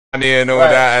money and all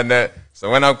that, and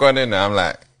so when I've gone in there, I'm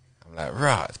like,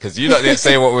 right, because you lot didn't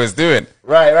say what we was doing.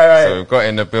 Right. So we've got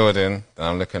in the building, and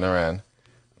I'm looking around,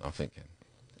 and I'm thinking,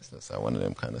 this looks like one of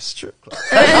them kind of strip clubs.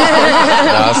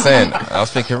 I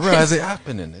was thinking, right, is it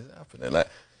happening? Like,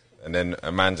 and then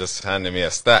a man just handed me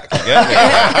a stack, you get me?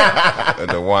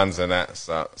 Like, the ones and that.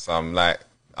 So I'm like,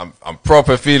 I'm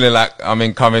proper feeling like I'm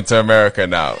in Coming to America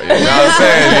now. You know what I'm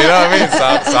saying? You know what I mean?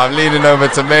 So I'm leaning over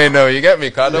to Mano, you get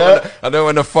me? Cause I don't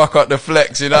want to fuck up the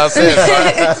flex, you know what I'm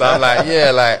saying? So I'm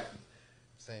like,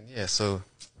 so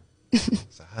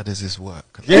how does this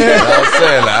work? You know what I'm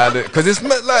saying? Like, cause it's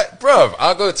like, bruv,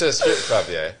 I'll go to a strip club,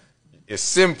 yeah? It's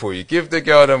simple. You give the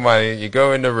girl the money, you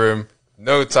go in the room,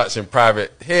 no touching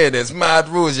private. Here, there's mad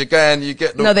rules. You go and you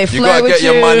get the, you gotta get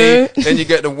your money, then you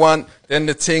get the one, then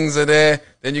the things are there,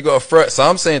 then you gotta throw it. So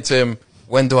I'm saying to him,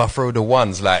 when do I throw the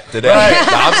ones? Like, today. Like,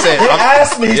 I'm saying, he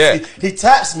asked me, he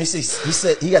taps me, he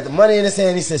said, he got the money in his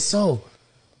hand, he said, so,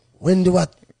 when do I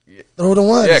throw the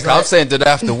ones? Yeah, cause I'm saying, did I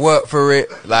have to work for it?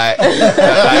 Like did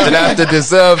I have to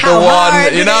deserve the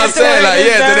one? You know what I'm saying? Like,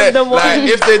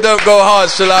 if they don't go hard,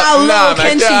 shall I? Nah,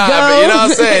 man, get out of it. You know what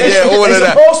I'm saying? Yeah, all of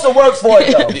that. He's supposed to work for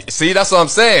it, though. See, that's what I'm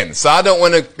saying. So I don't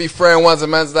want to be throwing ones,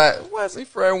 and man's like, why is he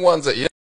throwing ones at you?